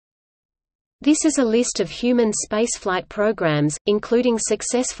This is a list of human spaceflight programs, including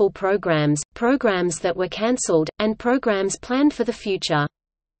successful programs, programs that were cancelled, and programs planned for the future.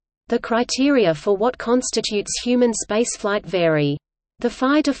 The criteria for what constitutes human spaceflight vary. The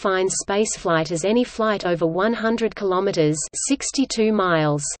FAI defines spaceflight as any flight over 100 kilometers (62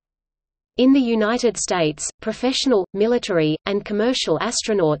 miles). In the United States, professional, military, and commercial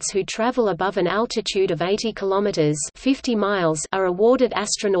astronauts who travel above an altitude of 80 kilometers (50 miles) are awarded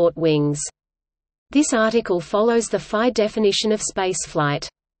astronaut wings. This article follows the FAI definition of spaceflight.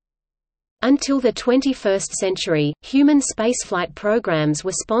 Until the 21st century, human spaceflight programs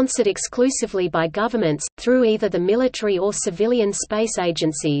were sponsored exclusively by governments, through either the military or civilian space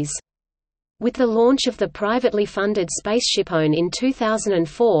agencies. With the launch of the privately funded SpaceShipOne in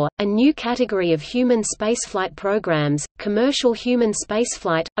 2004, a new category of human spaceflight programs, commercial human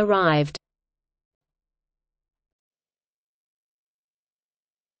spaceflight, arrived.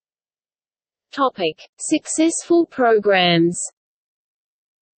 Successful programs.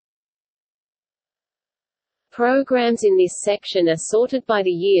 Programs in this section are sorted by the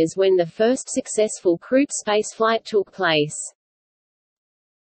years when the first successful crewed spaceflight took place.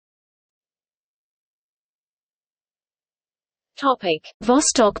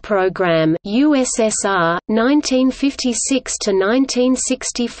 Vostok program, USSR, 1956 to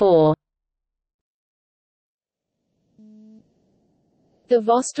 1964. The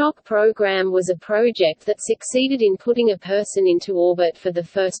Vostok program was a project that succeeded in putting a person into orbit for the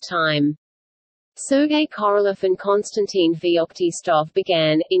first time. Sergei Korolev and Konstantin Feoktistov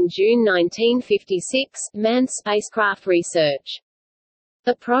began, in June 1956, manned spacecraft research.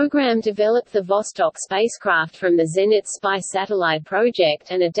 The program developed the Vostok spacecraft from the Zenit spy satellite project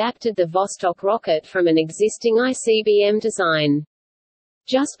and adapted the Vostok rocket from an existing ICBM design.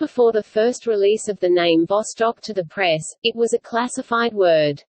 Just before the first release of the name Vostok to the press, it was a classified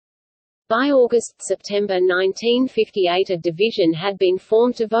word. By August–September 1958 a division had been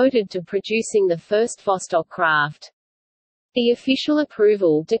formed devoted to producing the first Vostok craft. The official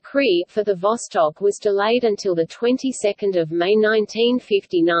approval decree for the Vostok was delayed until the 22nd of May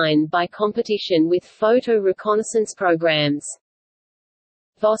 1959 by competition with photo reconnaissance programs.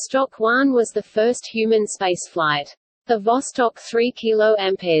 Vostok 1 was the first human spaceflight. The Vostok 3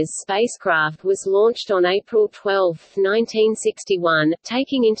 kA spacecraft was launched on April 12, 1961,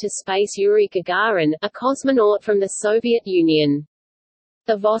 taking into space Yuri Gagarin, a cosmonaut from the Soviet Union.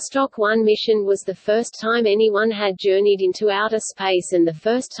 The Vostok 1 mission was the first time anyone had journeyed into outer space and the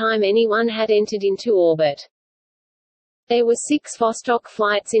first time anyone had entered into orbit. There were 6 Vostok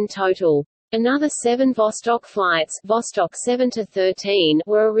flights in total. Another 7 Vostok flights, Vostok 7 to 13,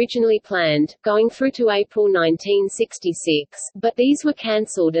 were originally planned, going through to April 1966, but these were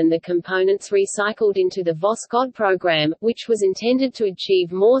cancelled and the components recycled into the Voskhod program, which was intended to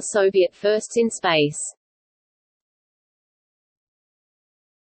achieve more Soviet firsts in space.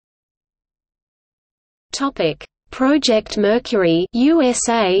 Topic: Project Mercury,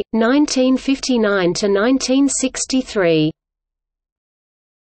 USA, 1959 to 1963.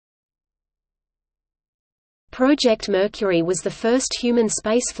 Project Mercury was the first human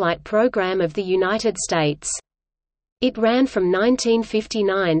spaceflight program of the United States. It ran from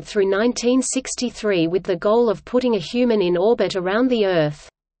 1959 through 1963 with the goal of putting a human in orbit around the Earth.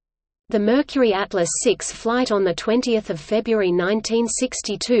 The Mercury Atlas 6 flight on 20 February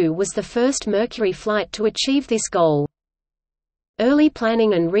 1962 was the first Mercury flight to achieve this goal. Early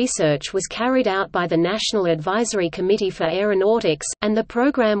planning and research was carried out by the National Advisory Committee for Aeronautics, and the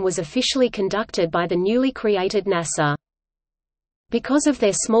program was officially conducted by the newly created NASA. Because of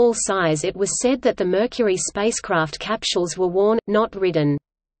their small size, it was said that the Mercury spacecraft capsules were worn, not ridden.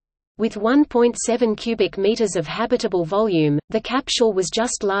 With 1.7 cubic meters of habitable volume, the capsule was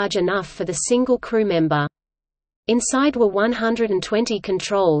just large enough for the single crew member. Inside were 120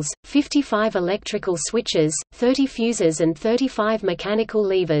 controls, 55 electrical switches, 30 fuses and 35 mechanical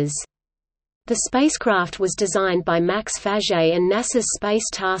levers. The spacecraft was designed by Max Faget and NASA's Space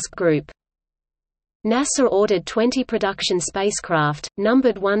Task Group. NASA ordered 20 production spacecraft,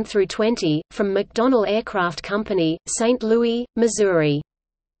 numbered 1 through 20, from McDonnell Aircraft Company, St. Louis, Missouri.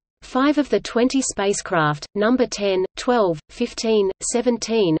 5 of the 20 spacecraft, number 10, 12, 15,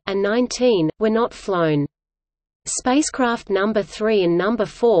 17, and 19, were not flown. Spacecraft number 3 and number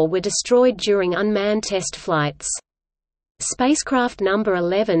 4 were destroyed during unmanned test flights. Spacecraft number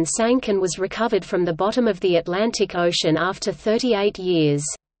 11 sank and was recovered from the bottom of the Atlantic Ocean after 38 years.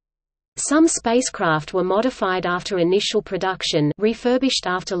 Some spacecraft were modified after initial production, refurbished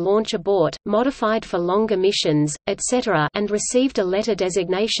after launch abort, modified for longer missions, etc., and received a letter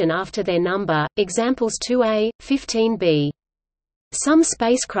designation after their number. Examples 2A, 15B. Some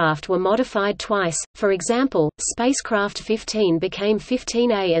spacecraft were modified twice, for example, spacecraft 15 became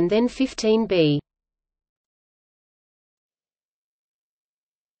 15A and then 15B.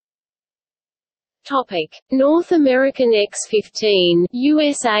 North American X-15,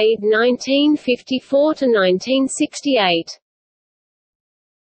 USA, 1954–1968.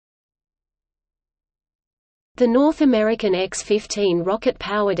 The North American X-15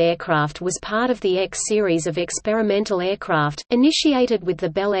 rocket-powered aircraft was part of the X series of experimental aircraft, initiated with the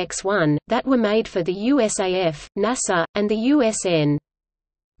Bell X-1, that were made for the USAF, NASA, and the USN.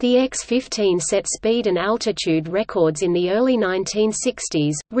 The X-15 set speed and altitude records in the early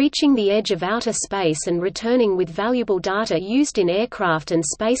 1960s, reaching the edge of outer space and returning with valuable data used in aircraft and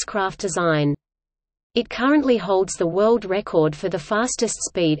spacecraft design. It currently holds the world record for the fastest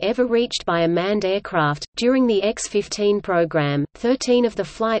speed ever reached by a manned aircraft. During the X-15 program, 13 of the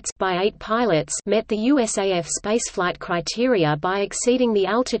flights by 8 pilots met the USAF spaceflight criteria by exceeding the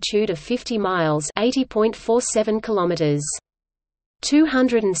altitude of 50 miles (80.47 kilometers).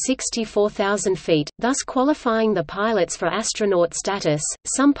 264,000 feet, thus qualifying the pilots for astronaut status.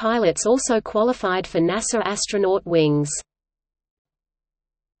 Some pilots also qualified for NASA astronaut wings.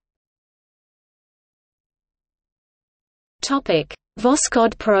 Topic: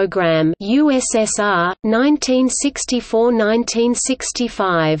 Voskhod program, USSR,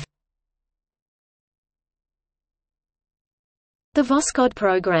 1964–1965. The Voskhod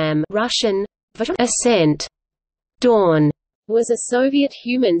program, Russian, Ascent, Dawn, was a Soviet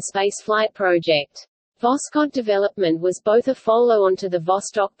human spaceflight project. Voskhod development was both a follow-on to the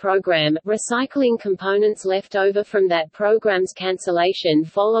Vostok program, recycling components left over from that program's cancellation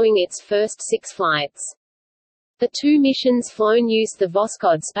following its first 6 flights. The 2 missions flown used the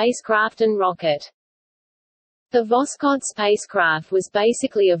Voskhod spacecraft and rocket. The Voskhod spacecraft was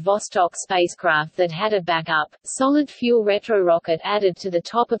basically a Vostok spacecraft that had a backup, solid-fuel retrorocket added to the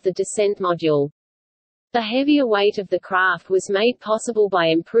top of the descent module. The heavier weight of the craft was made possible by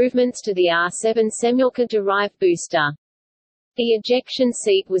improvements to the R-7 Semyorka-derived booster. The ejection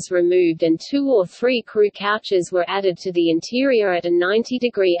seat was removed and 2 or 3 crew couches were added to the interior at a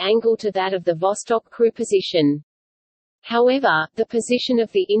 90-degree angle to that of the Vostok crew position. However, the position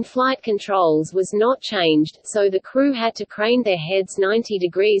of the in-flight controls was not changed, so the crew had to crane their heads 90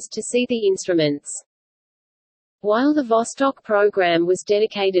 degrees to see the instruments. While the Vostok program was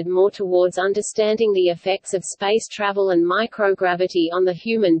dedicated more towards understanding the effects of space travel and microgravity on the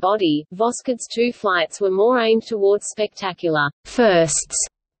human body, Voskod's 2 flights were more aimed towards spectacular firsts.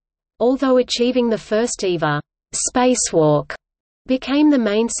 Although achieving the first EVA spacewalk became the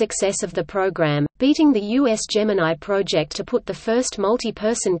main success of the program, beating the US Gemini project to put the first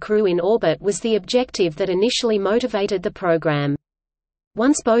multi-person crew in orbit was the objective that initially motivated the program.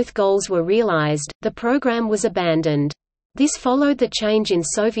 Once both goals were realized, the program was abandoned. This followed the change in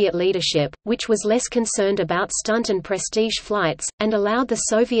Soviet leadership, which was less concerned about stunt and prestige flights, and allowed the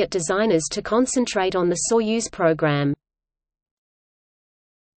Soviet designers to concentrate on the Soyuz program.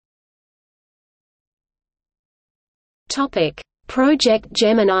 Project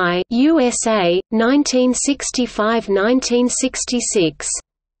Gemini, USA, 1965–1966.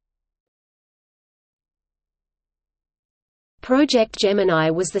 Project Gemini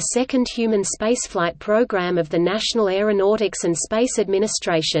was the second human spaceflight program of the National Aeronautics and Space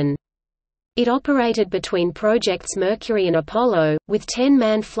Administration. It operated between Projects Mercury and Apollo, with 10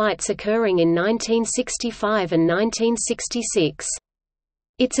 manned flights occurring in 1965 and 1966.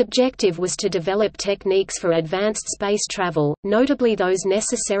 Its objective was to develop techniques for advanced space travel, notably those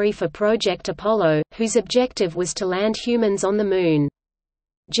necessary for Project Apollo, whose objective was to land humans on the Moon.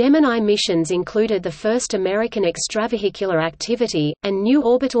 Gemini missions included the first American extravehicular activity, and new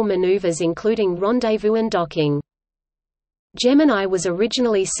orbital maneuvers including rendezvous and docking. Gemini was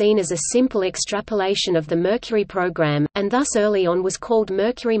originally seen as a simple extrapolation of the Mercury program, and thus early on was called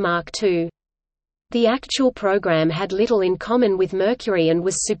Mercury Mark II. The actual program had little in common with Mercury and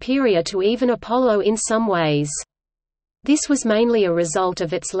was superior to even Apollo in some ways. This was mainly a result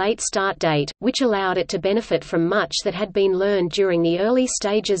of its late start date, which allowed it to benefit from much that had been learned during the early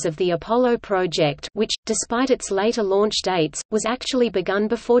stages of the Apollo project, which, despite its later launch dates, was actually begun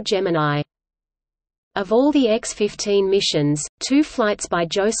before Gemini. Of all the X-15 missions, 2 flights by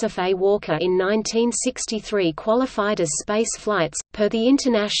Joseph A. Walker in 1963 qualified as space flights, per the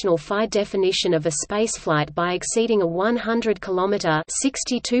International Phi definition of a spaceflight by exceeding a 100-kilometer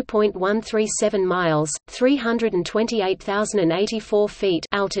 (62.137 miles, 328,084 feet)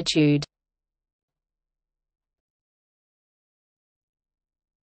 altitude.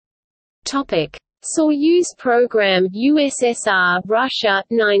 Soyuz program, USSR, Russia,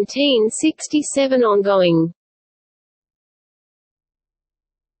 1967 ongoing.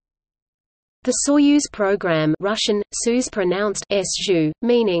 The Soyuz program, Russian, Soyuz pronounced S-zhu,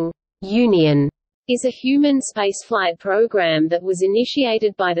 meaning union, is a human spaceflight program that was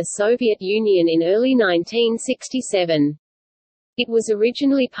initiated by the Soviet Union in early 1967. It was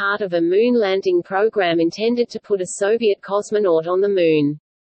originally part of a moon landing program intended to put a Soviet cosmonaut on the Moon.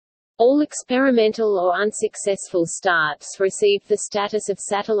 All experimental or unsuccessful starts received the status of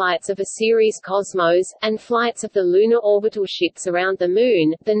satellites of a series Cosmos, and flights of the lunar orbital ships around the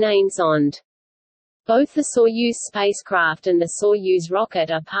Moon, the name Zond. Both the Soyuz spacecraft and the Soyuz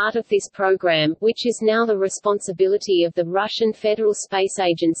rocket are part of this program, which is now the responsibility of the Russian Federal Space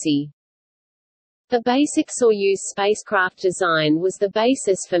Agency. The basic Soyuz spacecraft design was the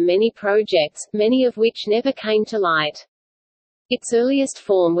basis for many projects, many of which never came to light. Its earliest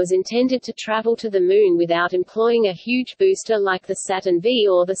form was intended to travel to the Moon without employing a huge booster like the Saturn V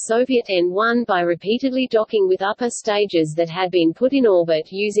or the Soviet N-1 by repeatedly docking with upper stages that had been put in orbit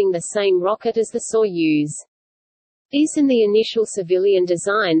using the same rocket as the Soyuz. These and the initial civilian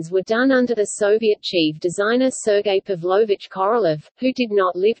designs were done under the Soviet chief designer Sergei Pavlovich Korolev, who did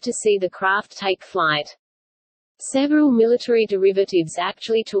not live to see the craft take flight. Several military derivatives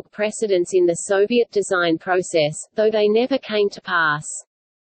actually took precedence in the Soviet design process, though they never came to pass.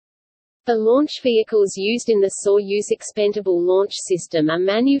 The launch vehicles used in the Soyuz expendable launch system are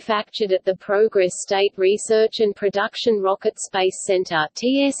manufactured at the Progress State Research and Production Rocket Space Center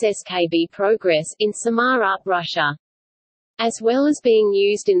 (TSSKB Progress) in Samara, Russia. As well as being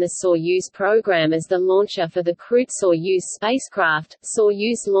used in the Soyuz program as the launcher for the crewed Soyuz spacecraft,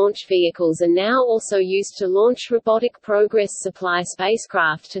 Soyuz launch vehicles are now also used to launch robotic Progress supply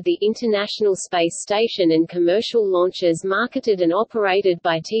spacecraft to the International Space Station and commercial launches marketed and operated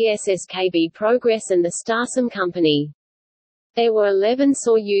by TSSKB Progress and the Starsem Company. There were 11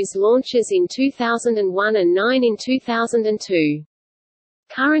 Soyuz launches in 2001 and 9 in 2002.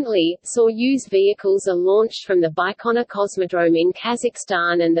 Currently, Soyuz vehicles are launched from the Baikonur Cosmodrome in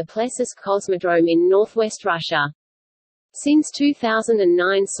Kazakhstan and the Plesetsk Cosmodrome in northwest Russia. Since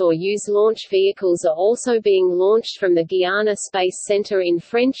 2009, Soyuz launch vehicles are also being launched from the Guiana Space Center in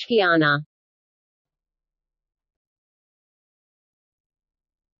French Guiana.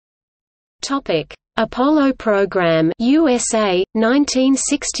 Topic: Apollo program, USA,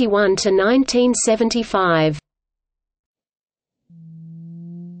 1961 to 1975.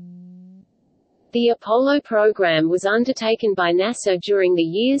 The Apollo program was undertaken by NASA during the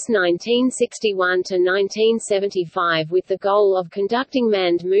years 1961 to 1975 with the goal of conducting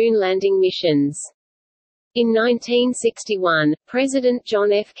manned moon landing missions. In 1961, President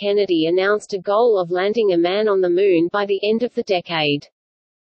John F. Kennedy announced a goal of landing a man on the Moon by the end of the decade.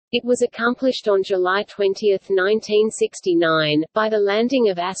 It was accomplished on July 20, 1969, by the landing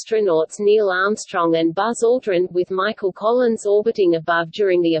of astronauts Neil Armstrong and Buzz Aldrin, with Michael Collins orbiting above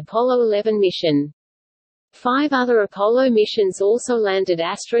during the Apollo 11 mission. 5 other Apollo missions also landed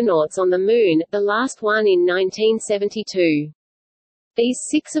astronauts on the Moon, the last one in 1972. These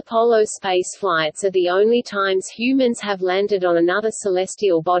 6 Apollo space flights are the only times humans have landed on another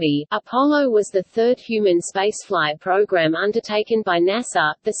celestial body. Apollo was the third human spaceflight program undertaken by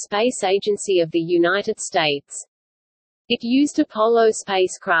NASA, the space agency of the United States. It used Apollo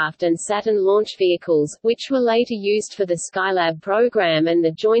spacecraft and Saturn launch vehicles, which were later used for the Skylab program and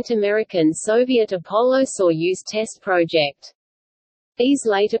the joint American-Soviet Apollo-Soyuz test project. These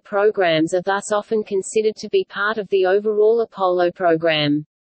later programs are thus often considered to be part of the overall Apollo program.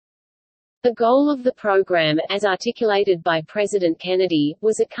 The goal of the program, as articulated by President Kennedy,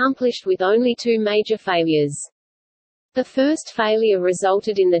 was accomplished with only 2 major failures. The first failure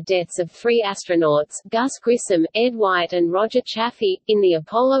resulted in the deaths of 3 astronauts, Gus Grissom, Ed White and Roger Chaffee, in the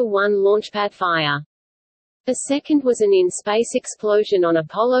Apollo 1 launchpad fire. The second was an in-space explosion on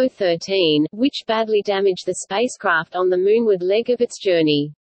Apollo 13, which badly damaged the spacecraft on the moonward leg of its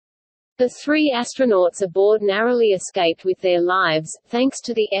journey. The 3 astronauts aboard narrowly escaped with their lives, thanks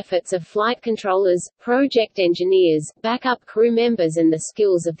to the efforts of flight controllers, project engineers, backup crew members and the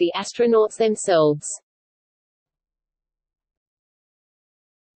skills of the astronauts themselves.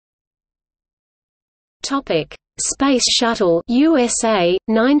 Topic: Space Shuttle, USA,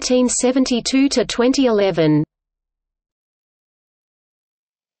 1972 to 2011.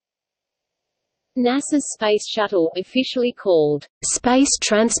 NASA's Space Shuttle, officially called Space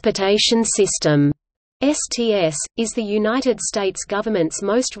Transportation System, STS, is the United States government's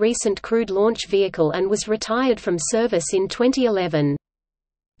most recent crewed launch vehicle and was retired from service in 2011.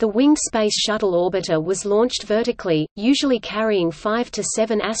 The winged Space Shuttle orbiter was launched vertically, usually carrying 5 to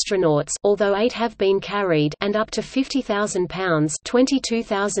 7 astronauts, although 8 have been carried, and up to 50,000 pounds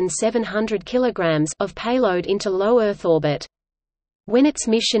 (22,700 kilograms) of payload into low Earth orbit. When its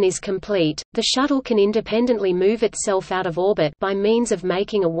mission is complete, the shuttle can independently move itself out of orbit by means of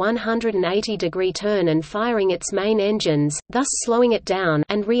making a 180-degree turn and firing its main engines, thus slowing it down,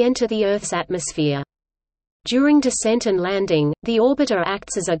 and re-enter the Earth's atmosphere. During descent and landing, the orbiter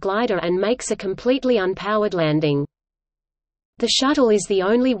acts as a glider and makes a completely unpowered landing. The shuttle is the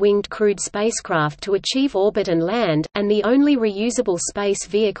only winged crewed spacecraft to achieve orbit and land, and the only reusable space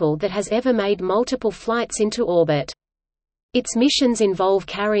vehicle that has ever made multiple flights into orbit. Its missions involve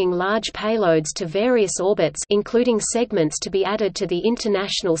carrying large payloads to various orbits, including segments to be added to the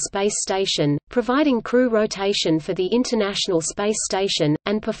International Space Station, providing crew rotation for the International Space Station,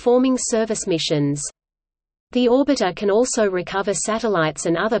 and performing service missions. The orbiter can also recover satellites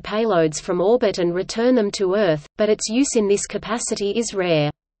and other payloads from orbit and return them to Earth, but its use in this capacity is rare.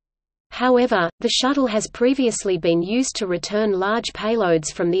 However, the shuttle has previously been used to return large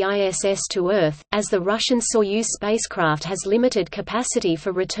payloads from the ISS to Earth, as the Russian Soyuz spacecraft has limited capacity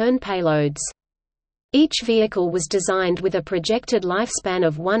for return payloads. Each vehicle was designed with a projected lifespan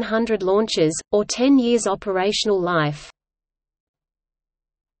of 100 launches, or 10 years operational life.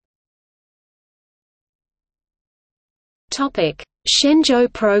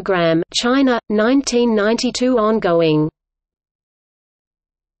 Shenzhou program, China, 1992 ongoing.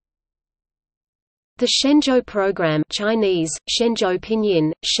 The Shenzhou program, Chinese, Shenzhou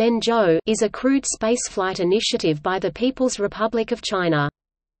Pinyin, Shenzhou, is a crewed spaceflight initiative by the People's Republic of China.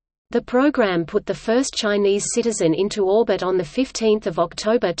 The program put the first Chinese citizen into orbit on 15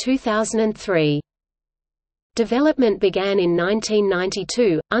 October 2003. Development began in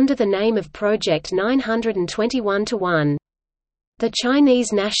 1992, under the name of Project 921-1. The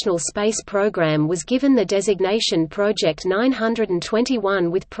Chinese National Space Program was given the designation Project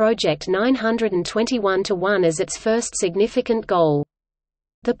 921 with Project 921-1 as its first significant goal.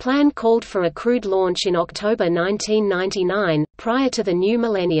 The plan called for a crewed launch in October 1999, prior to the new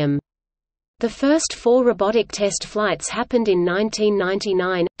millennium. The first 4 robotic test flights happened in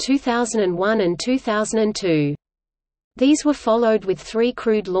 1999, 2001 and 2002. These were followed with 3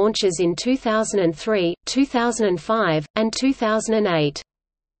 crewed launches in 2003, 2005, and 2008.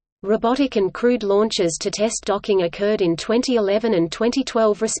 Robotic and crewed launches to test docking occurred in 2011 and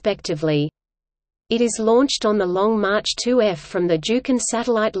 2012 respectively. It is launched on the Long March 2F from the Jiuquan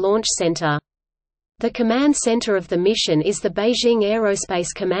Satellite Launch Center. The command center of the mission is the Beijing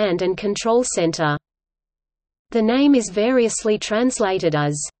Aerospace Command and Control Center. The name is variously translated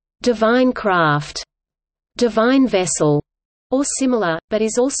as "divine craft", "divine vessel", or similar, but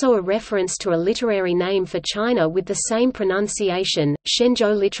is also a reference to a literary name for China with the same pronunciation,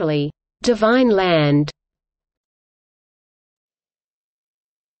 Shenzhou literally, "divine land".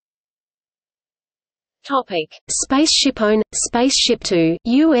 SpaceShipOne, SpaceShipTwo,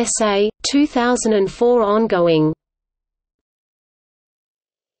 USA, 2004 ongoing.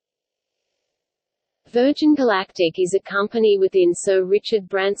 Virgin Galactic is a company within Sir Richard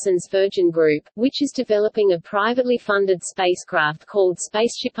Branson's Virgin Group, which is developing a privately funded spacecraft called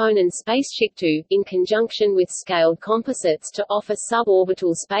SpaceShipOne and SpaceShipTwo, in conjunction with Scaled Composites to offer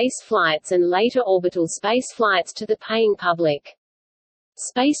suborbital space flights and later orbital space flights to the paying public.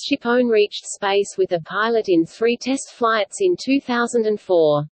 SpaceShipOne reached space with a pilot in 3 test flights in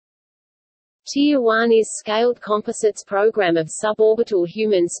 2004. Tier 1 is Scaled Composites program of suborbital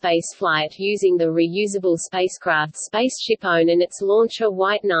human spaceflight using the reusable spacecraft SpaceShipOne and its launcher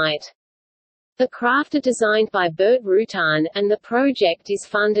White Knight. The craft are designed by Burt Rutan, and the project is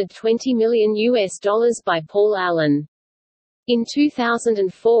funded $20 million by Paul Allen. In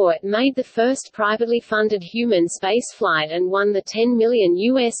 2004 it made the first privately funded human spaceflight and won the $10 million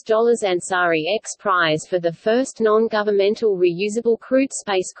Ansari X prize for the first non-governmental reusable crewed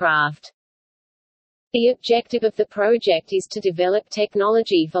spacecraft. The objective of the project is to develop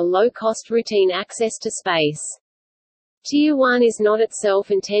technology for low-cost routine access to space. Tier 1 is not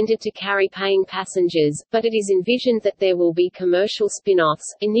itself intended to carry paying passengers, but it is envisioned that there will be commercial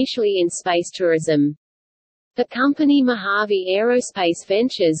spin-offs, initially in space tourism. The company Mojave Aerospace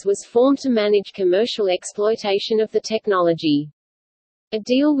Ventures was formed to manage commercial exploitation of the technology. A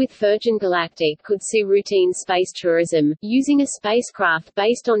deal with Virgin Galactic could see routine space tourism, using a spacecraft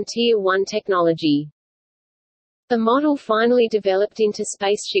based on Tier 1 technology. The model finally developed into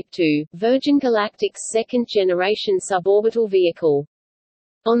SpaceShipTwo, Virgin Galactic's second-generation suborbital vehicle.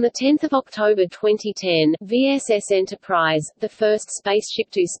 On 10 October 2010, VSS Enterprise, the first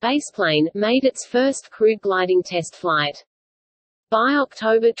SpaceShipTwo spaceplane, made its first crewed gliding test flight. By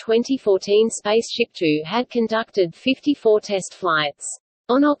October 2014 SpaceShipTwo had conducted 54 test flights.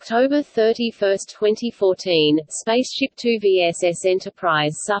 On October 31, 2014, SpaceShipTwo VSS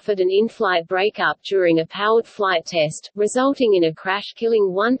Enterprise suffered an in-flight breakup during a powered flight test, resulting in a crash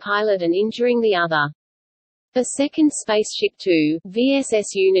killing one pilot and injuring the other. A second SpaceShipTwo,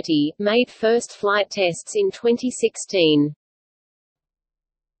 VSS Unity, made first flight tests in 2016.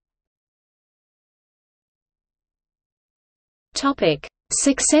 Topic: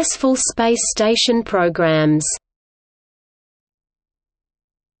 Successful space station programs.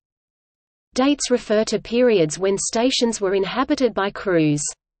 Dates refer to periods when stations were inhabited by crews.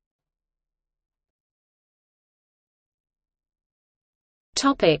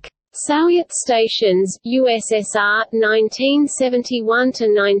 Topic: Salyut stations, USSR, 1971 to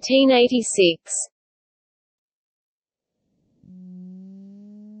 1986.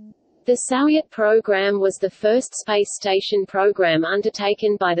 The Salyut program was the first space station program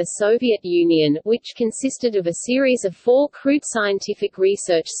undertaken by the Soviet Union, which consisted of a series of 4 crewed scientific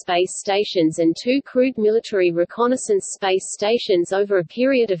research space stations and 2 crewed military reconnaissance space stations over a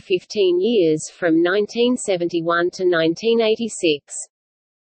period of 15 years from 1971 to 1986.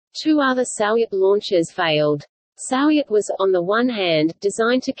 2 other Salyut launches failed. Salyut was, on the one hand,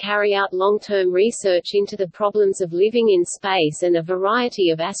 designed to carry out long-term research into the problems of living in space and a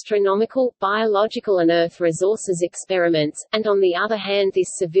variety of astronomical, biological and Earth resources experiments, and on the other hand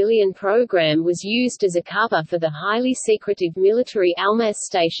this civilian program was used as a cover for the highly secretive military Almaz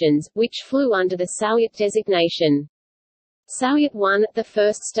stations, which flew under the Salyut designation. SpaceShipOne, the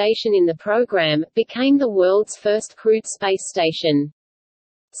first station in the program, became the world's first crewed space station.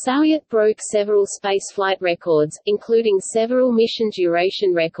 Salyut broke several spaceflight records, including several mission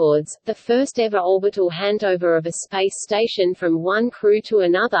duration records, the first ever orbital handover of a space station from one crew to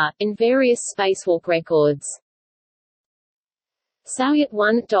another, and various spacewalk records. Salyut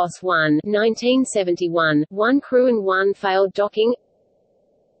 1 DOS-1 1971, 1 crew and 1 failed docking.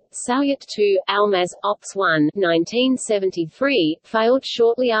 Salyut 2 Almaz Ops-1 1973, failed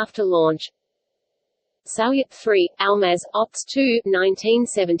shortly after launch. Salyut 3, Almaz, Ops-2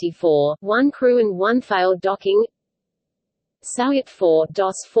 1974, 1 crew and 1 failed docking. Salyut 4,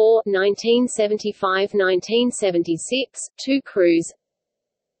 DOS-4 1975–1976, 2 crews.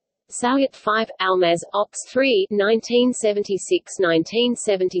 Salyut 5, Almaz, Ops-3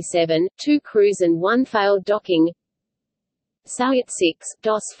 1976–1977, 2 crews and 1 failed docking. Salyut 6,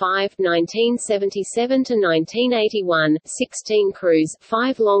 DOS-5 1977–1981, 16 crews,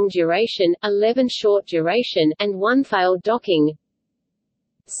 5 long duration, 11 short duration, and 1 failed docking.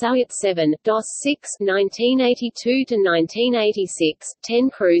 Salyut 7, DOS-6 1982–1986, 10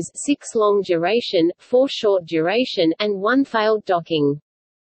 crews, 6 long duration, 4 short duration, and 1 failed docking.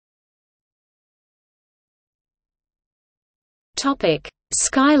 Topic: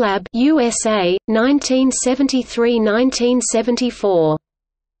 Skylab USA 1973–1974.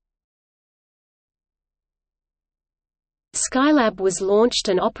 Skylab was launched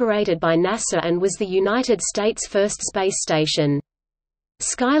and operated by NASA and was the United States' first space station.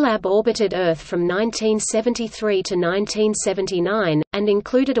 Skylab orbited Earth from 1973 to 1979, and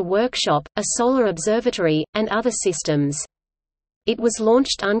included a workshop, a solar observatory, and other systems. It was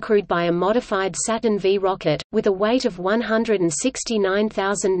launched uncrewed by a modified Saturn V rocket, with a weight of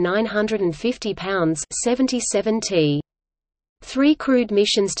 169,950 pounds 77 t. 3 crewed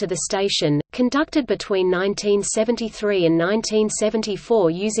missions to the station, conducted between 1973 and 1974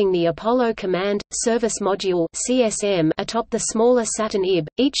 using the Apollo Command – Service Module (CSM) atop the smaller Saturn IB,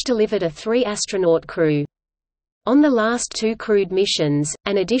 each delivered a 3-astronaut crew. On the last 2 crewed missions,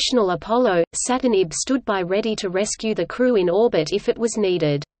 an additional Apollo – Saturn IB stood by ready to rescue the crew in orbit if it was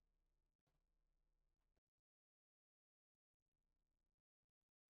needed.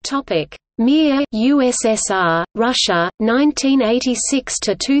 Mir, USSR, Russia, 1986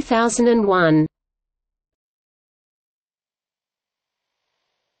 to 2001.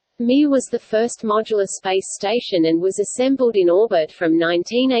 Mir was the first modular space station and was assembled in orbit from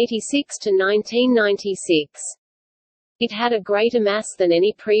 1986 to 1996. It had a greater mass than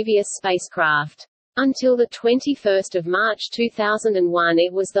any previous spacecraft. Until 21 March 2001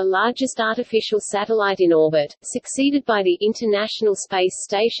 it was the largest artificial satellite in orbit, succeeded by the International Space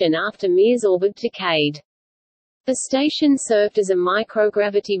Station after Mir's orbit decayed. The station served as a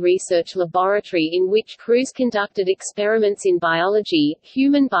microgravity research laboratory in which crews conducted experiments in biology,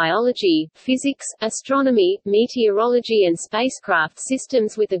 human biology, physics, astronomy, meteorology and spacecraft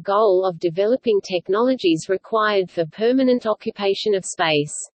systems with the goal of developing technologies required for permanent occupation of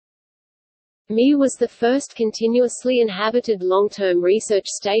space. Mir was the first continuously inhabited long-term research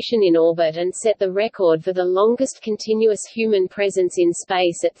station in orbit and set the record for the longest continuous human presence in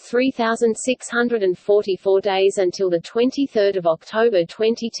space at 3,644 days until 23 October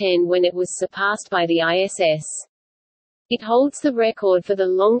 2010 when it was surpassed by the ISS. It holds the record for the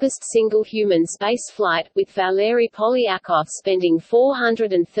longest single human spaceflight, with Valery Polyakov spending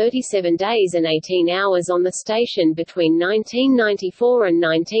 437 days and 18 hours on the station between 1994 and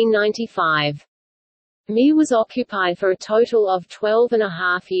 1995. Mir was occupied for a total of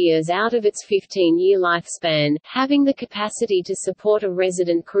 12.5 years out of its 15-year lifespan, having the capacity to support a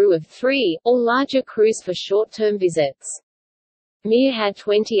resident crew of 3, or larger crews for short-term visits. Mir had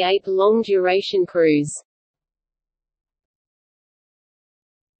 28 long-duration crews.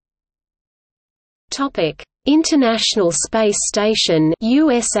 International Space Station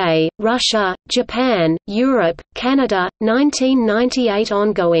USA, Russia, Japan, Europe, Canada, 1998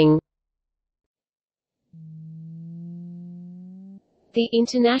 ongoing. The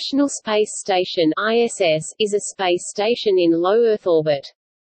International Space Station (ISS) is a space station in low Earth orbit.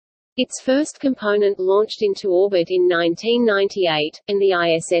 Its first component launched into orbit in 1998, and the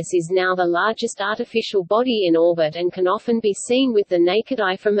ISS is now the largest artificial body in orbit and can often be seen with the naked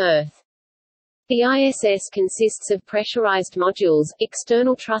eye from Earth. The ISS consists of pressurized modules,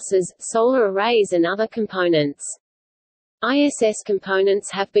 external trusses, solar arrays and other components. ISS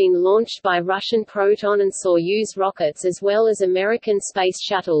components have been launched by Russian Proton and Soyuz rockets as well as American space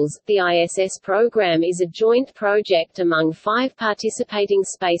shuttles. The ISS program is a joint project among 5 participating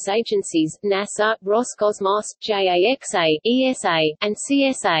space agencies: NASA, Roscosmos, JAXA, ESA, and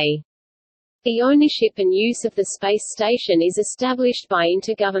CSA. The ownership and use of the space station is established by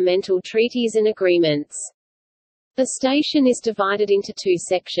intergovernmental treaties and agreements. The station is divided into 2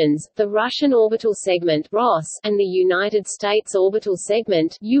 sections, the Russian Orbital Segment (ROS) and the United States Orbital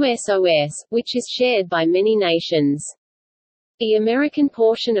Segment (USOS), which is shared by many nations. The American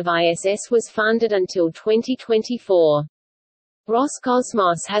portion of ISS was funded until 2024.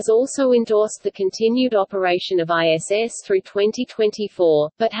 Roscosmos has also endorsed the continued operation of ISS through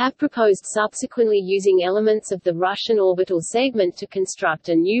 2024, but have proposed subsequently using elements of the Russian orbital segment to construct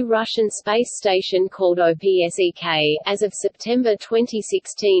a new Russian space station called OPSEK. As of September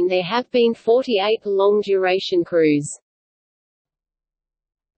 2016, there have been 48 long-duration crews.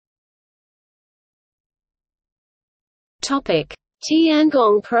 Topic: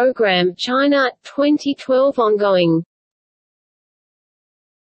 Tiangong Program, China, 2012 ongoing.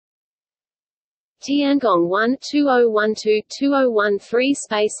 Tiangong 1, 2012-2013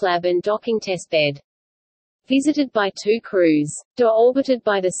 Spacelab and docking testbed. Visited by 2 crews. Deorbited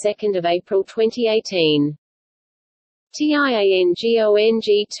by 2 April 2018.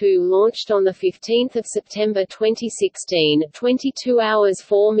 Tiangong-2 launched on 15 September 2016, 22 hours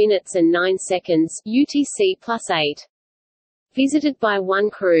 4 minutes and 9 seconds UTC+8. Visited by 1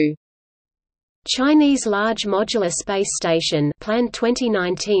 crew. Chinese Large Modular Space Station, planned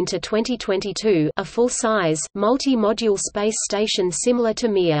 2019 to 2022, a full-size, multi-module space station similar to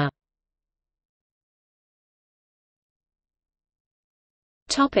Mir.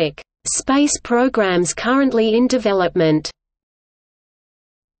 Topic: Space programs currently in development.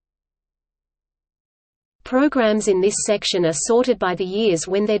 Programs in this section are sorted by the years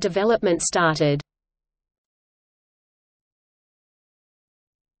when their development started.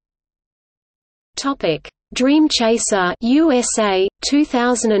 Topic: Dream Chaser USA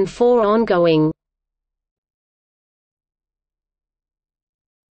 2004 ongoing.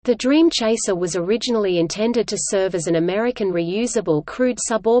 The Dream Chaser was originally intended to serve as an American reusable crewed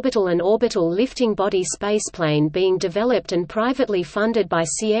suborbital and orbital lifting body spaceplane being developed and privately funded by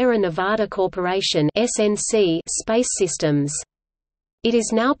Sierra Nevada Corporation (SNC) Space Systems. It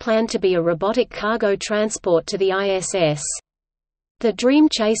is now planned to be a robotic cargo transport to the ISS. The Dream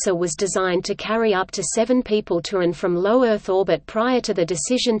Chaser was designed to carry up to 7 people to and from low Earth orbit prior to the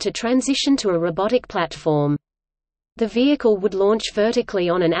decision to transition to a robotic platform. The vehicle would launch vertically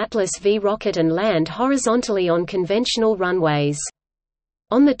on an Atlas V rocket and land horizontally on conventional runways.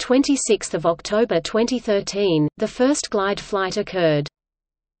 On 26 October 2013, the first glide flight occurred.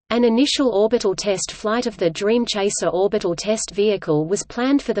 An initial orbital test flight of the Dream Chaser orbital test vehicle was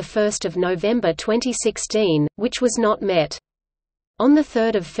planned for 1 November 2016, which was not met. On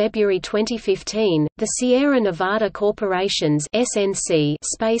 3 February 2015, the Sierra Nevada Corporations (SNC)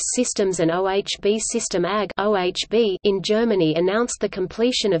 Space Systems and OHB System AG (OHB) in Germany announced the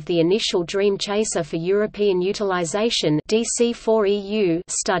completion of the initial Dream Chaser for European Utilization (DC4EU)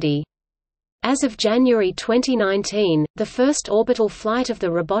 study. As of January 2019, the first orbital flight of the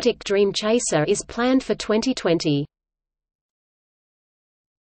robotic Dream Chaser is planned for 2020.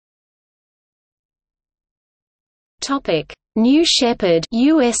 New Shepard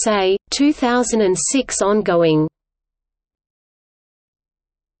USA 2006 ongoing.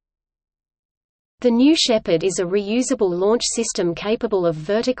 The New Shepard is a reusable launch system capable of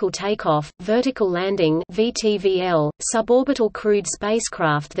vertical takeoff, vertical landing (VTVL), suborbital crewed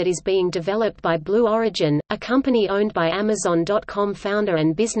spacecraft that is being developed by Blue Origin, a company owned by Amazon.com founder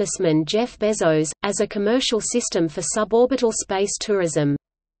and businessman Jeff Bezos, as a commercial system for suborbital space tourism.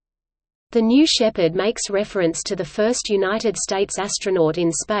 The New Shepard makes reference to the first United States astronaut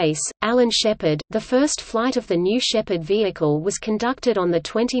in space, Alan Shepard. The first flight of the New Shepard vehicle was conducted on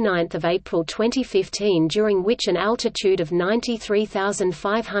 29 April 2015, during which an altitude of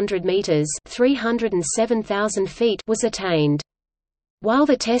 93,500 meters (307,000 feet) was attained. While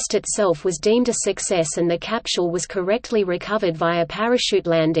the test itself was deemed a success and the capsule was correctly recovered via parachute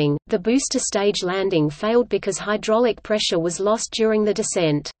landing, the booster stage landing failed because hydraulic pressure was lost during the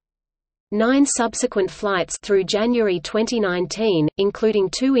descent. 9 subsequent flights through January 2019, including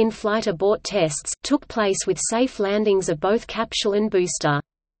 2 in-flight abort tests, took place with safe landings of both capsule and booster.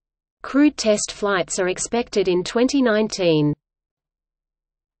 Crewed test flights are expected in 2019.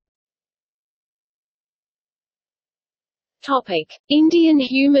 Indian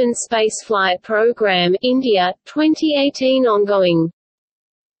Human Spaceflight Program India, 2018 ongoing.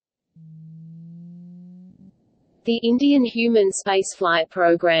 The Indian Human Spaceflight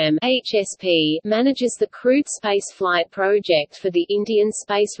Program (HSP) manages the crewed spaceflight project for the Indian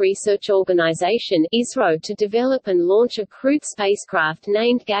Space Research Organisation (ISRO) to develop and launch a crewed spacecraft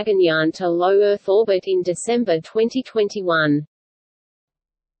named Gaganyaan to low Earth orbit in December 2021.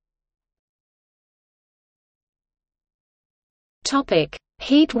 Topic: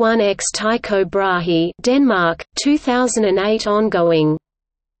 Heat 1X Tycho Brahe, Denmark, 2008 ongoing.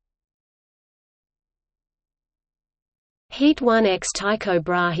 Heat 1X Tycho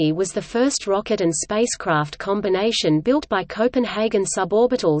Brahe was the first rocket and spacecraft combination built by Copenhagen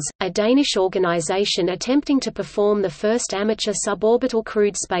Suborbitals, a Danish organization attempting to perform the first amateur suborbital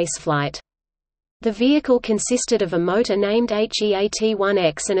crewed spaceflight. The vehicle consisted of a motor named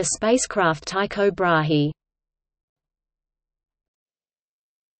HEAT-1X and a spacecraft Tycho Brahe.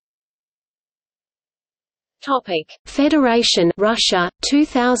 Federation, Russia,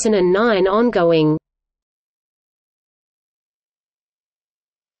 2009 ongoing.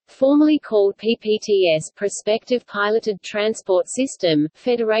 Formerly called PPTS Prospective Piloted Transport System,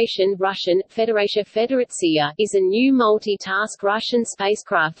 Federation Russian, Federation Federatsia, is a new multi-task Russian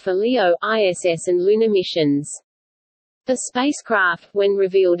spacecraft for LEO, ISS and lunar missions. The spacecraft, when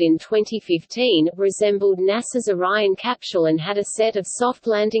revealed in 2015, resembled NASA's Orion capsule and had a set of soft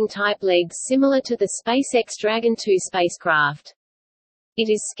landing-type legs similar to the SpaceX Dragon 2 spacecraft. It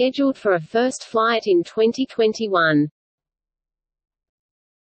is scheduled for a first flight in 2021.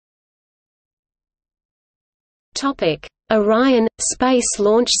 Orion – Space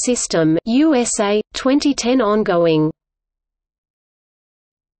Launch System USA, 2010 ongoing.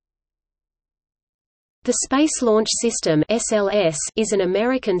 The Space Launch System (SLS) is an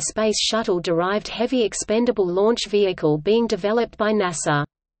American Space Shuttle-derived heavy expendable launch vehicle being developed by NASA.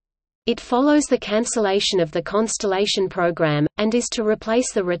 It follows the cancellation of the Constellation program, and is to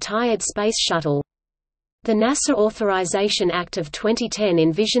replace the retired Space Shuttle. The NASA Authorization Act of 2010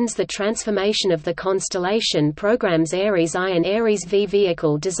 envisions the transformation of the Constellation program's Ares I and Ares V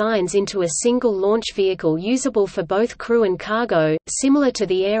vehicle designs into a single launch vehicle usable for both crew and cargo, similar to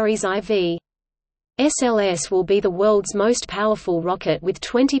the Ares IV. SLS will be the world's most powerful rocket with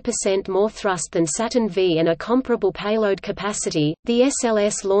 20% more thrust than Saturn V and a comparable payload capacity. The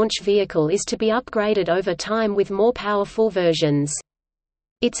SLS launch vehicle is to be upgraded over time with more powerful versions.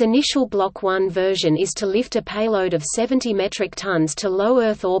 Its initial Block 1 version is to lift a payload of 70 metric tons to low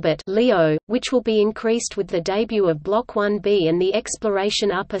Earth orbit (LEO), which will be increased with the debut of Block 1B and the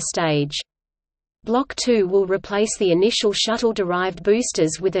exploration upper stage. Block 2 will replace the initial shuttle-derived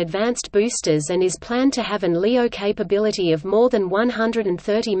boosters with advanced boosters and is planned to have an LEO capability of more than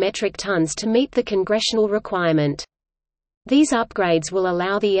 130 metric tons to meet the congressional requirement. These upgrades will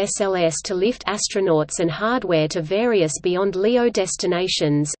allow the SLS to lift astronauts and hardware to various beyond LEO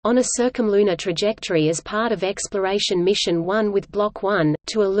destinations, on a circumlunar trajectory as part of Exploration Mission 1 with Block 1,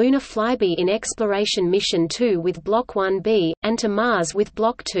 to a lunar flyby in Exploration Mission 2 with Block 1B, and to Mars with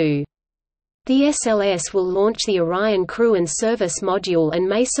Block 2. The SLS will launch the Orion Crew and Service Module and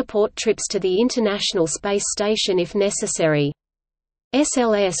may support trips to the International Space Station if necessary.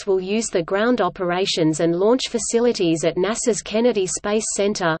 SLS will use the ground operations and launch facilities at NASA's Kennedy Space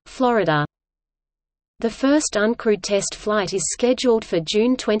Center, Florida. The first uncrewed test flight is scheduled for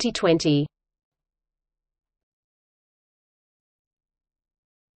June 2020.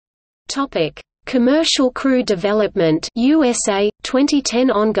 Commercial Crew Development USA, 2010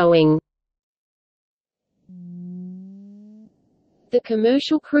 ongoing. The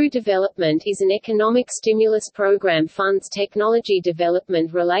Commercial Crew Development is an economic stimulus program funds technology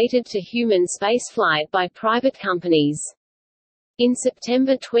development related to human spaceflight by private companies. In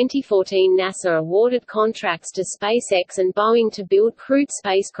September 2014, NASA awarded contracts to SpaceX and Boeing to build crewed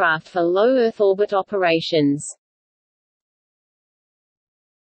spacecraft for low Earth orbit operations.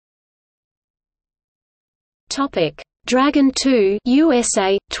 Topic: Dragon 2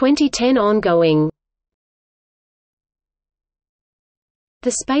 USA, 2010 ongoing.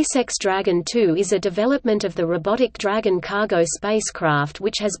 The SpaceX Dragon 2 is a development of the robotic Dragon cargo spacecraft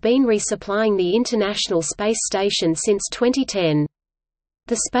which has been resupplying the International Space Station since 2010.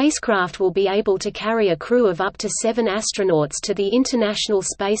 The spacecraft will be able to carry a crew of up to 7 astronauts to the International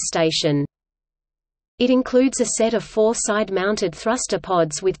Space Station. It includes a set of 4 side-mounted thruster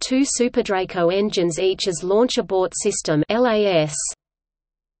pods with 2 SuperDraco engines each as Launch Abort System (LAS).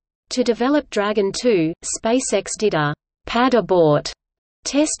 To develop Dragon 2, SpaceX did a pad abort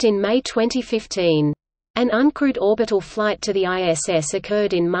test in May 2015. An uncrewed orbital flight to the ISS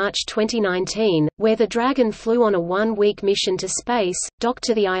occurred in March 2019, where the Dragon flew on a 1-week mission to space, docked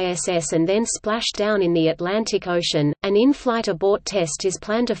to the ISS and then splashed down in the Atlantic Ocean. An in-flight abort test is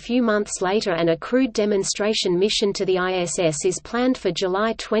planned a few months later and a crewed demonstration mission to the ISS is planned for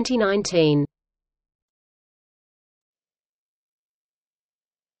July 2019.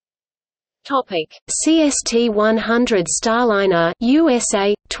 CST-100 Starliner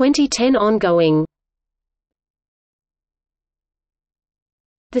USA, 2010 ongoing.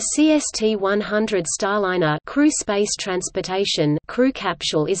 The CST-100 Starliner Crew Space Transportation Crew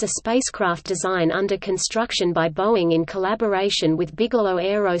Capsule is a spacecraft design under construction by Boeing in collaboration with Bigelow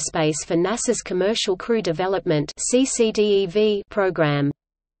Aerospace for NASA's Commercial Crew Development (CCDEV) program.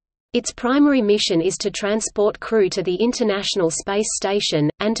 Its primary mission is to transport crew to the International Space Station,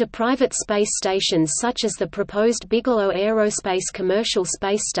 and to private space stations such as the proposed Bigelow Aerospace Commercial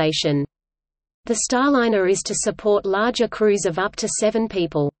Space Station. The Starliner is to support larger crews of up to 7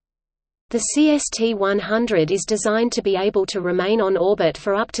 people. The CST-100 is designed to be able to remain on orbit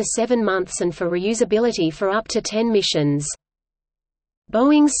for up to 7 months and for reusability for up to 10 missions.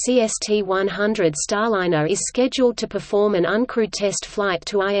 Boeing's CST-100 Starliner is scheduled to perform an uncrewed test flight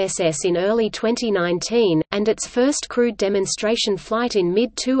to ISS in early 2019, and its first crewed demonstration flight in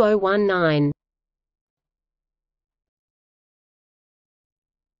mid-2019.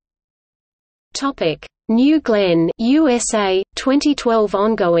 New Glenn, USA, 2012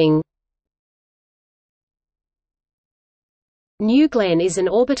 ongoing. New Glenn is an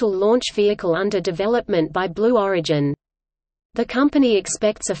orbital launch vehicle under development by Blue Origin. The company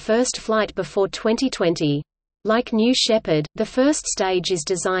expects a first flight before 2020. Like New Shepard, the first stage is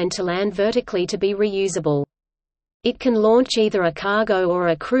designed to land vertically to be reusable. It can launch either a cargo or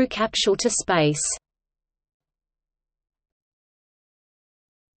a crew capsule to space.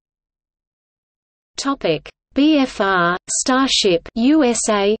 BFR, Starship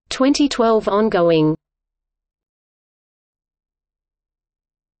USA, 2012 ongoing.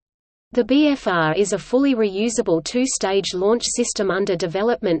 The BFR is a fully reusable 2-stage launch system under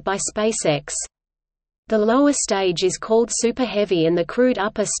development by SpaceX. The lower stage is called Super Heavy and the crewed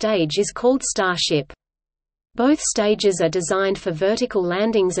upper stage is called Starship. Both stages are designed for vertical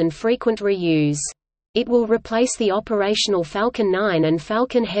landings and frequent reuse. It will replace the operational Falcon 9 and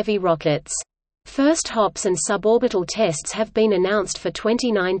Falcon Heavy rockets. First hops and suborbital tests have been announced for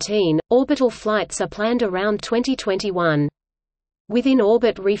 2019, orbital flights are planned around 2021. With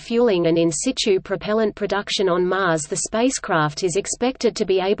in-orbit refueling and in-situ propellant production on Mars, the spacecraft is expected to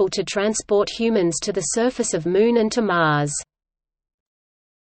be able to transport humans to the surface of Moon and to Mars.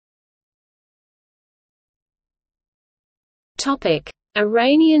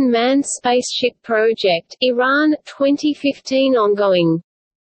 Iranian manned spaceship project, Iran, 2015 ongoing.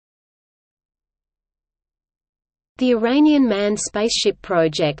 The Iranian Manned Spaceship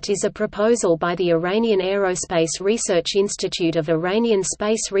Project is a proposal by the Iranian Aerospace Research Institute of Iranian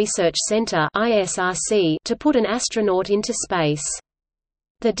Space Research Center (ISRC) to put an astronaut into space.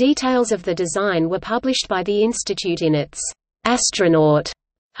 The details of the design were published by the institute in its Astronaut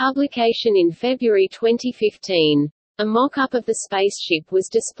publication in February 2015. A mock-up of the spaceship was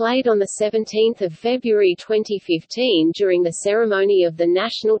displayed on 17 February 2015 during the ceremony of the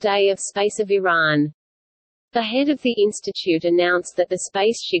National Day of Space of Iran. The head of the institute announced that the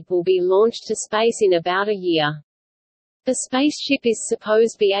spaceship will be launched to space in about a year. The spaceship is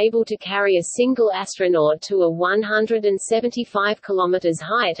supposed to be able to carry a single astronaut to a 175 km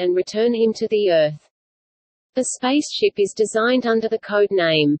height and return him to the Earth. The spaceship is designed under the code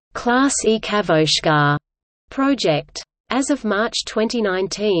name Class E Kavoshka project. As of March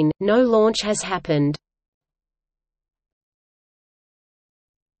 2019, no launch has happened.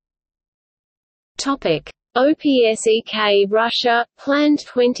 Topic: OPSEK Russia, planned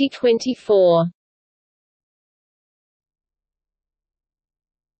 2024.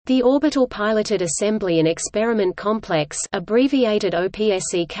 The Orbital Piloted Assembly and Experiment Complex, abbreviated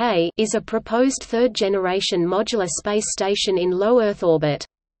OPSEK, is a proposed third-generation modular space station in low Earth orbit.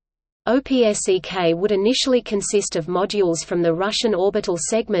 OPSEK would initially consist of modules from the Russian orbital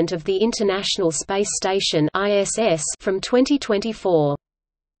segment of the International Space Station (ISS) from 2024.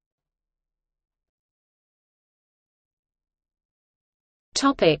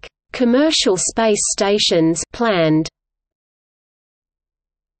 Topic: Commercial space stations planned.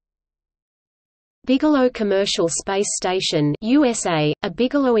 Bigelow Commercial Space Station USA, a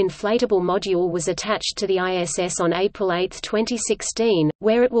Bigelow inflatable module was attached to the ISS on April 8, 2016,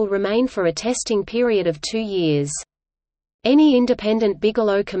 where it will remain for a testing period of 2 years. Any independent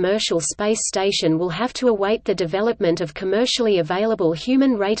Bigelow commercial space station will have to await the development of commercially available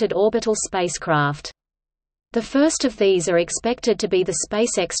human-rated orbital spacecraft. The first of these are expected to be the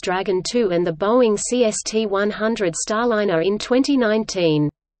SpaceX Dragon 2 and the Boeing CST-100 Starliner in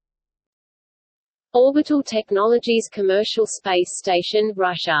 2019. Orbital Technologies Commercial Space Station,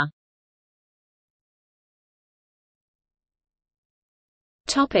 Russia.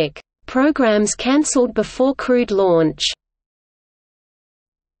 Topic: Programs cancelled before crewed launch.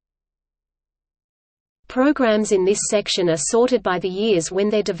 Programs in this section are sorted by the years when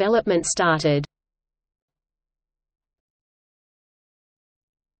their development started.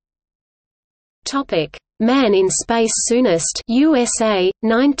 Topic: Man in Space Soonest, USA,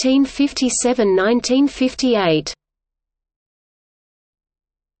 1957–1958.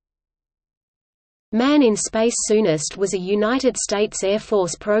 Man in Space Soonest was a United States Air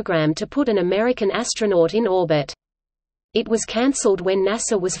Force program to put an American astronaut in orbit. It was cancelled when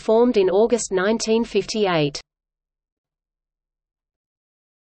NASA was formed in August 1958.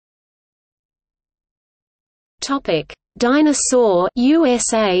 Topic: Dinosaur,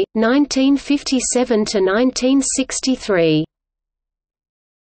 USA, 1957–1963.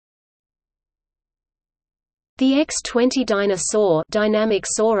 The X-20 Dinosaur Dynamic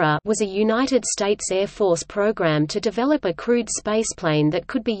Soarer was a United States Air Force program to develop a crewed spaceplane that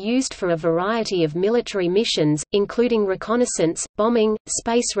could be used for a variety of military missions, including reconnaissance, bombing,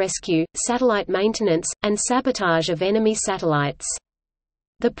 space rescue, satellite maintenance, and sabotage of enemy satellites.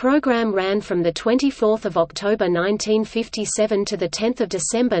 The program ran from 24 October 1957 to 10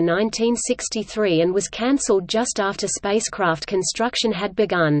 December 1963 and was cancelled just after spacecraft construction had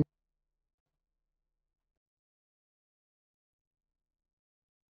begun.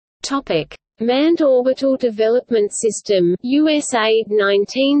 Manned Orbital Development System, USA,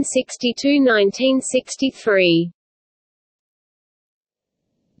 1962–1963.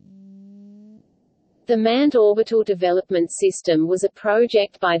 The Manned Orbital Development System was a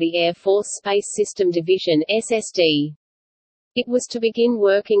project by the Air Force Space System Division (SSD). It was to begin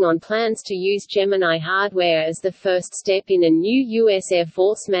working on plans to use Gemini hardware as the first step in a new U.S. Air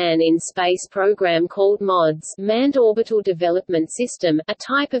Force man-in-space program called MODS Manned Orbital Development System, a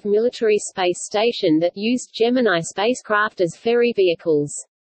type of military space station that used Gemini spacecraft as ferry vehicles.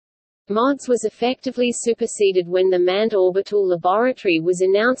 MODS was effectively superseded when the Manned Orbital Laboratory was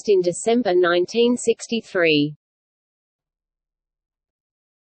announced in December 1963.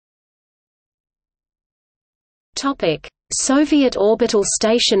 Soviet Orbital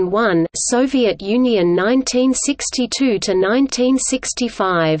Station 1, Soviet Union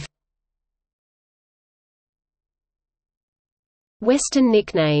 1962–1965. Western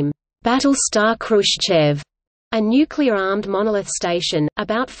nickname, Battlestar Khrushchev. A nuclear-armed monolith station,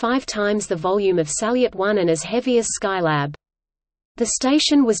 about 5 times the volume of Salyut 1 and as heavy as Skylab. The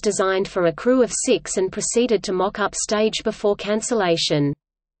station was designed for a crew of 6 and proceeded to mock-up stage before cancellation.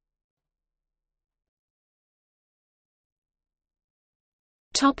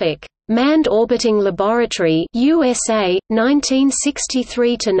 Manned Orbiting Laboratory, USA,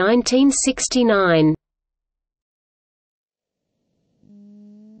 1963–1969.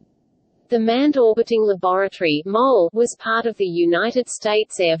 The Manned Orbiting Laboratory (MOL) was part of the United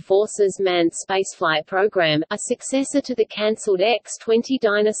States Air Force's Manned Spaceflight Program, a successor to the cancelled X-20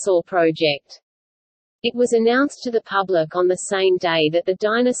 Dinosaur project. It was announced to the public on the same day that the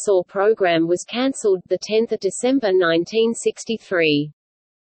Dinosaur program was cancelled, 10 December 1963.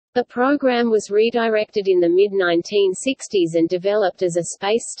 The program was redirected in the mid-1960s and developed as a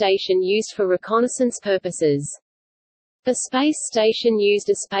space station used for reconnaissance purposes. The space station used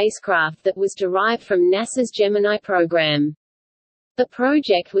a spacecraft that was derived from NASA's Gemini program. The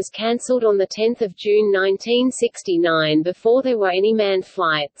project was cancelled on 10 June 1969 before there were any manned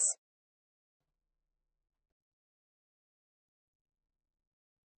flights.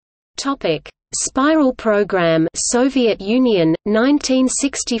 Spiral program, Soviet Union,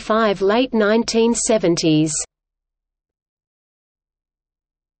 1965 – late 1970s.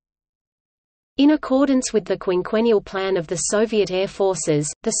 In accordance with the quinquennial plan of the Soviet Air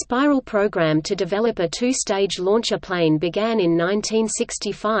Forces, the Spiral program to develop a two-stage launcher plane began in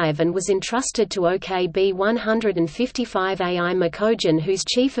 1965 and was entrusted to OK B-155 AI Makojan, whose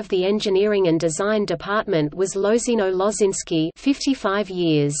chief of the engineering and design department was Lozino Lozinski, 55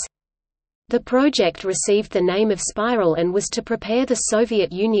 years. The project received the name of Spiral and was to prepare the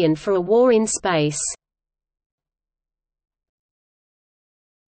Soviet Union for a war in space.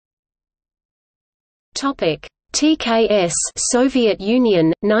 TKS Soviet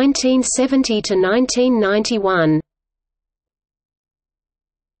Union 1970 to 1991.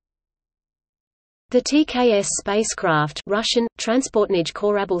 The TKS spacecraft Russian, Transportnij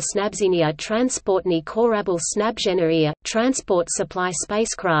Korabl Snabzhenia Transportny Korabl Snabzhenia, Transport Supply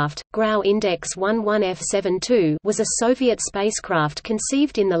Spacecraft, Grau Index 11F72 was a Soviet spacecraft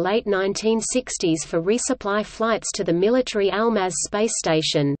conceived in the late 1960s for resupply flights to the military Almaz space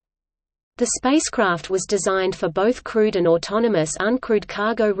station. The spacecraft was designed for both crewed and autonomous uncrewed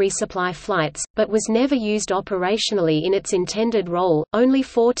cargo resupply flights, but was never used operationally in its intended role. Only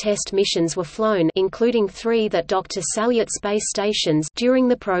 4 test missions were flown, including 3 that docked to Salyut space stations during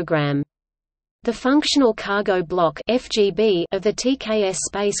the program. The Functional Cargo Block (FGB) of the TKS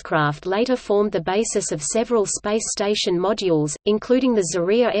spacecraft later formed the basis of several space station modules, including the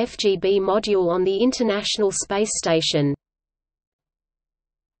Zarya FGB module on the International Space Station.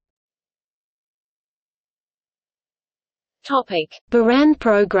 Buran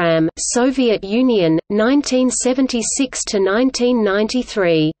program, Soviet Union, 1976 to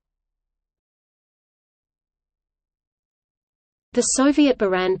 1993. The Soviet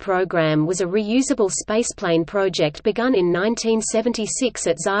Buran program was a reusable spaceplane project begun in 1976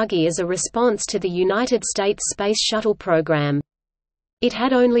 at Zargi as a response to the United States Space Shuttle program. It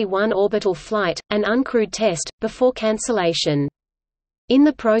had only one orbital flight, an uncrewed test, before cancellation. In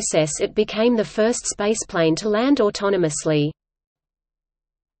the process it became the first spaceplane to land autonomously.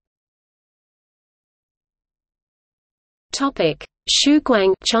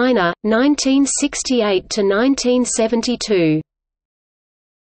 Shuguang, China, 1968 to 1972.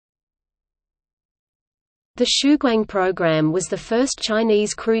 The Shuguang program was the first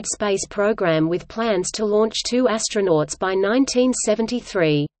Chinese crewed space program with plans to launch 2 astronauts by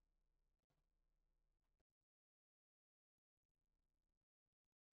 1973.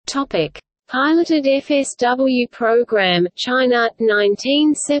 Piloted FSW program, China,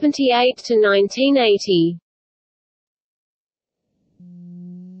 1978 to 1980.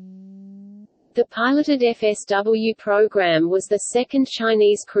 The piloted FSW program was the second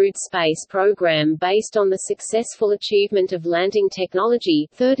Chinese crewed space program based on the successful achievement of landing technology,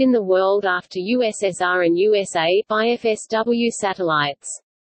 third in the world after USSR and USA, by FSW satellites.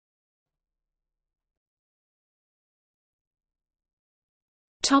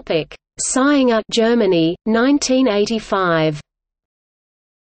 Salyut, Germany, 1985.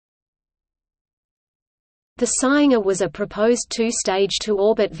 The Salyut was a proposed two-stage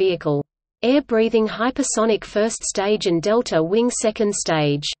to-orbit vehicle. Air-breathing hypersonic first stage and delta wing second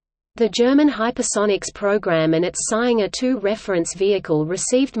stage. The German hypersonics program and its Salyut 2 reference vehicle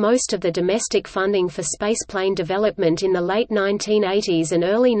received most of the domestic funding for spaceplane development in the late 1980s and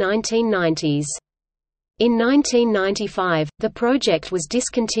early 1990s. In 1995, the project was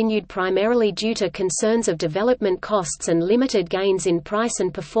discontinued primarily due to concerns of development costs and limited gains in price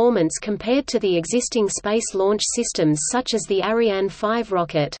and performance compared to the existing space launch systems such as the Ariane 5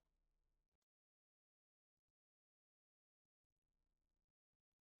 rocket.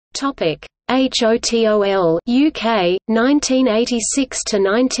 HOTOL, UK, 1986 to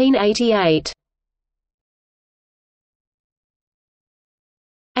 1988.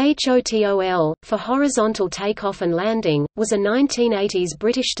 HOTOL, for horizontal takeoff and landing, was a 1980s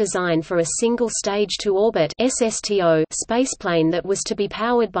British design for a single-stage to-orbit spaceplane that was to be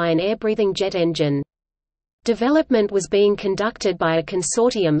powered by an air-breathing jet engine. Development was being conducted by a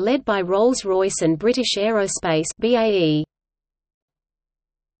consortium led by Rolls-Royce and British Aerospace (BAE).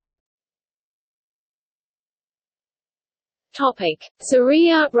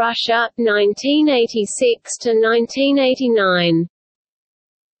 Zarya, Russia, 1986 to 1989.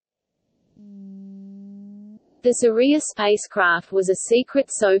 The Zarya spacecraft was a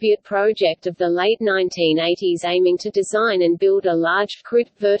secret Soviet project of the late 1980s aiming to design and build a large, crewed,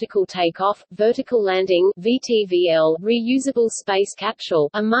 vertical takeoff, vertical landing (VTVL) reusable space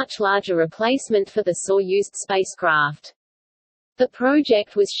capsule, a much larger replacement for the Soyuz spacecraft. The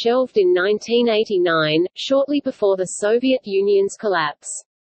project was shelved in 1989, shortly before the Soviet Union's collapse.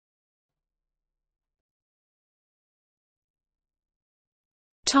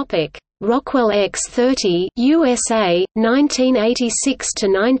 Rockwell X-30, USA, 1986 to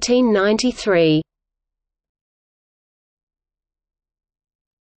 1993.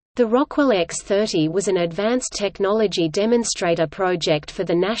 The Rockwell X-30 was an advanced technology demonstrator project for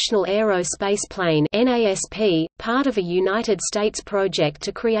the National Aerospace Plane (NASP), part of a United States project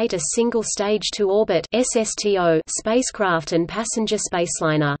to create a single stage-to-orbit (SSTO) spacecraft and passenger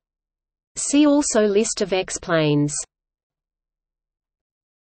spaceliner. See also List of X-planes.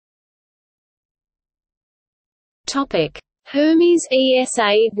 Hermes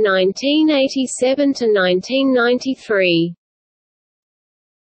ESA 1987 to 1993.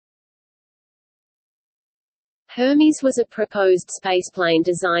 Hermes was a proposed spaceplane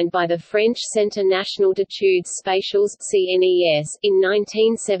designed by the French Centre National d'études spatiales (CNES) in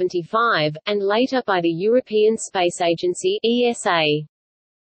 1975, and later by the European Space Agency (ESA).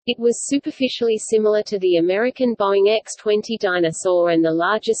 It was superficially similar to the American Boeing X-20 Dinosaur and the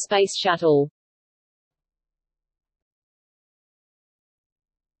larger Space Shuttle.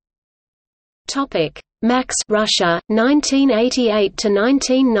 MAX, Russia, 1988 to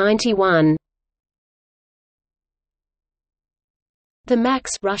 1991. The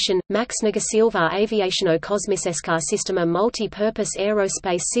MAX Russian, Maksnogosilva Aviationno-Kosmическая Systema multi-purpose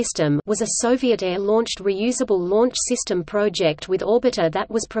aerospace system was a Soviet air-launched reusable launch system project with orbiter that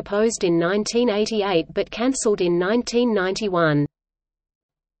was proposed in 1988 but cancelled in 1991.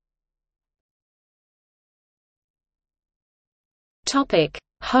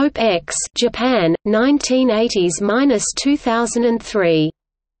 Hope X, Japan, 1980s–2003.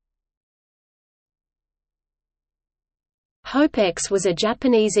 Hope X was a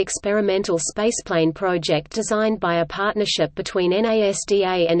Japanese experimental spaceplane project designed by a partnership between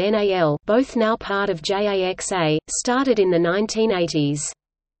NASDA and NAL, both now part of JAXA, started in the 1980s.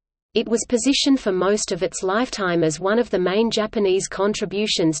 It was positioned for most of its lifetime as one of the main Japanese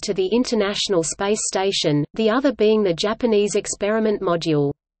contributions to the International Space Station, the other being the Japanese experiment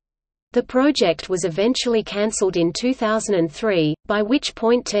module. The project was eventually cancelled in 2003, by which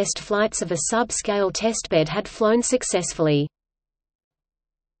point test flights of a sub-scale testbed had flown successfully.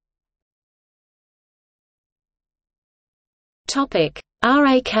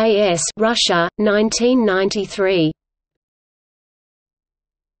 RAKS Russia, 1993.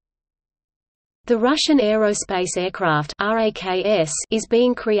 The Russian aerospace aircraft RAKS is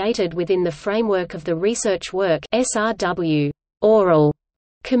being created within the framework of the research work SRW Oral,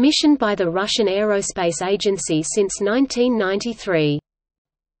 commissioned by the Russian Aerospace Agency since 1993.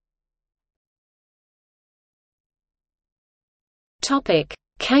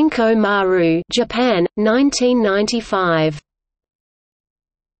 Kanko Maru, Japan, 1995.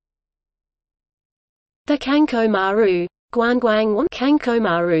 The Kanko Maru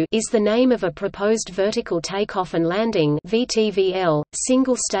Kanko is the name of a proposed vertical takeoff and landing (VTVL)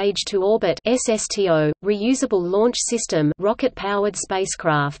 single stage to orbit (SSTO) reusable launch system rocket-powered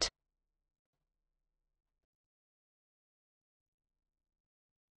spacecraft.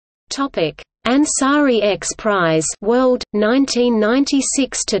 Topic: Ansari X Prize World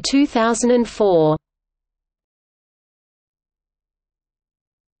 1996 to 2004.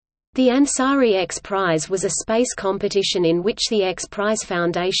 The Ansari X Prize was a space competition in which the X Prize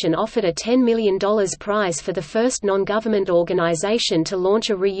Foundation offered a $10 million prize for the first non-government organization to launch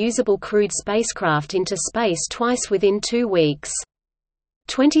a reusable crewed spacecraft into space twice within 2 weeks.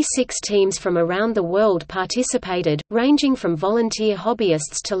 26 teams from around the world participated, ranging from volunteer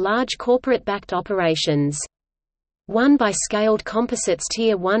hobbyists to large corporate-backed operations. Won by Scaled Composites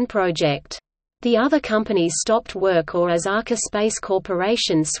Tier 1 project. The other companies stopped work or as Arca Space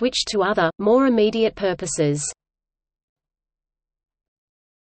Corporation switched to other, more immediate purposes.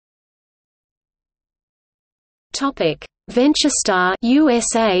 VentureStar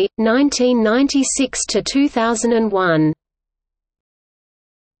USA, 1996 to 2001.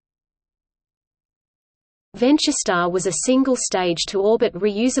 VentureStar was a single-stage to-orbit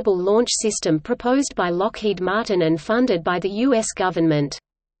reusable launch system proposed by Lockheed Martin and funded by the U.S. government.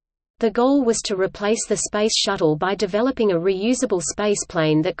 The goal was to replace the Space Shuttle by developing a reusable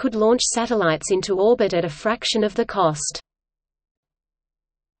spaceplane that could launch satellites into orbit at a fraction of the cost.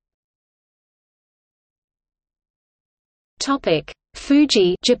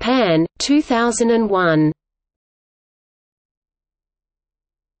 Fuji, Japan, 2001.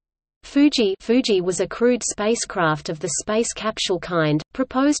 Fuji was a crewed spacecraft of the space capsule kind,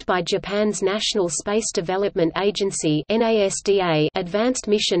 proposed by Japan's National Space Development Agency Advanced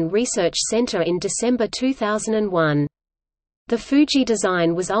Mission Research Center in December 2001. The Fuji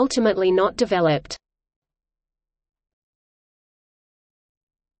design was ultimately not developed.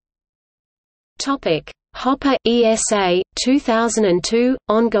 Hopper ESA 2002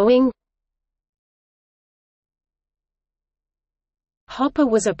 ongoing. Hopper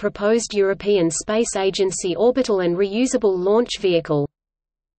was a proposed European Space Agency orbital and reusable launch vehicle.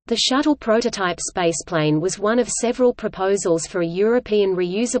 The shuttle prototype spaceplane was one of several proposals for a European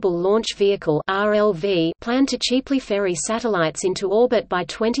Reusable Launch Vehicle (RLV) planned to cheaply ferry satellites into orbit by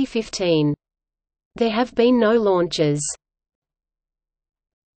 2015. There have been no launches.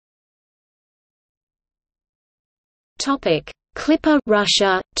 Clipper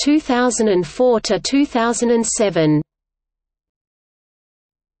Russia 2004 to 2007.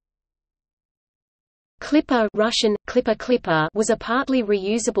 Clipper Russian, Clipper was a partly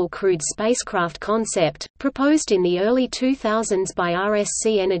reusable crewed spacecraft concept, proposed in the early 2000s by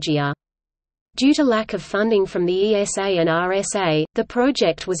RSC Energia. Due to lack of funding from the ESA and RSA, the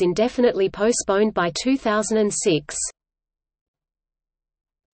project was indefinitely postponed by 2006.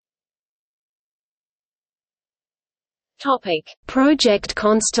 Project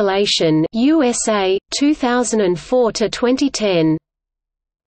Constellation USA 2004 to 2010.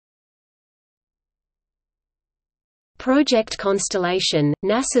 Project Constellation,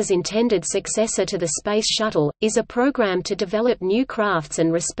 NASA's intended successor to the Space Shuttle, is a program to develop new crafts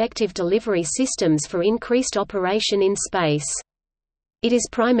and respective delivery systems for increased operation in space. It is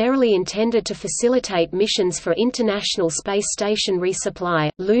primarily intended to facilitate missions for International Space Station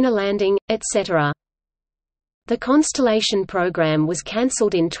resupply, lunar landing, etc. The Constellation program was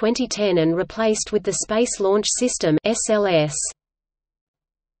cancelled in 2010 and replaced with the Space Launch System (SLS).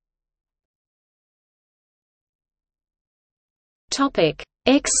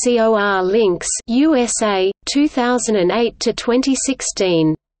 XCOR Lynx USA 2008 to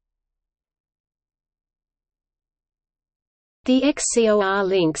 2016. The XCOR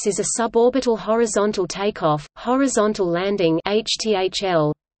Lynx is a suborbital horizontal takeoff, horizontal landing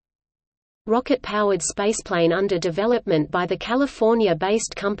 (HTHL) rocket-powered spaceplane under development by the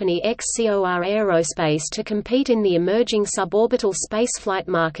California-based company XCOR Aerospace to compete in the emerging suborbital spaceflight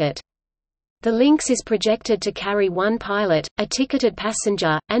market. The Lynx is projected to carry one pilot, a ticketed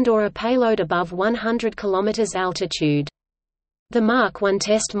passenger, and/or a payload above 100 km altitude. The Mark I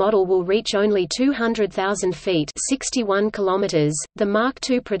test model will reach only 200,000 feet (61 km). The Mark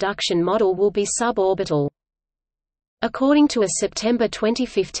II production model will be suborbital. According to a September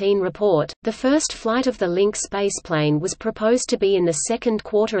 2015 report, the first flight of the Lynx spaceplane was proposed to be in the second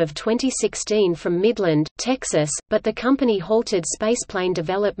quarter of 2016 from Midland, Texas, but the company halted spaceplane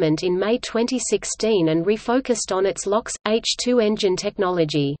development in May 2016 and refocused on its LOX H2 engine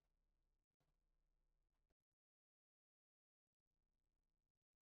technology.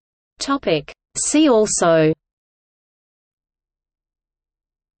 See also: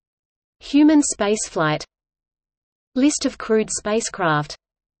 Human spaceflight, List of crewed spacecraft,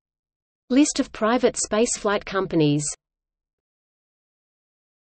 List of private spaceflight companies.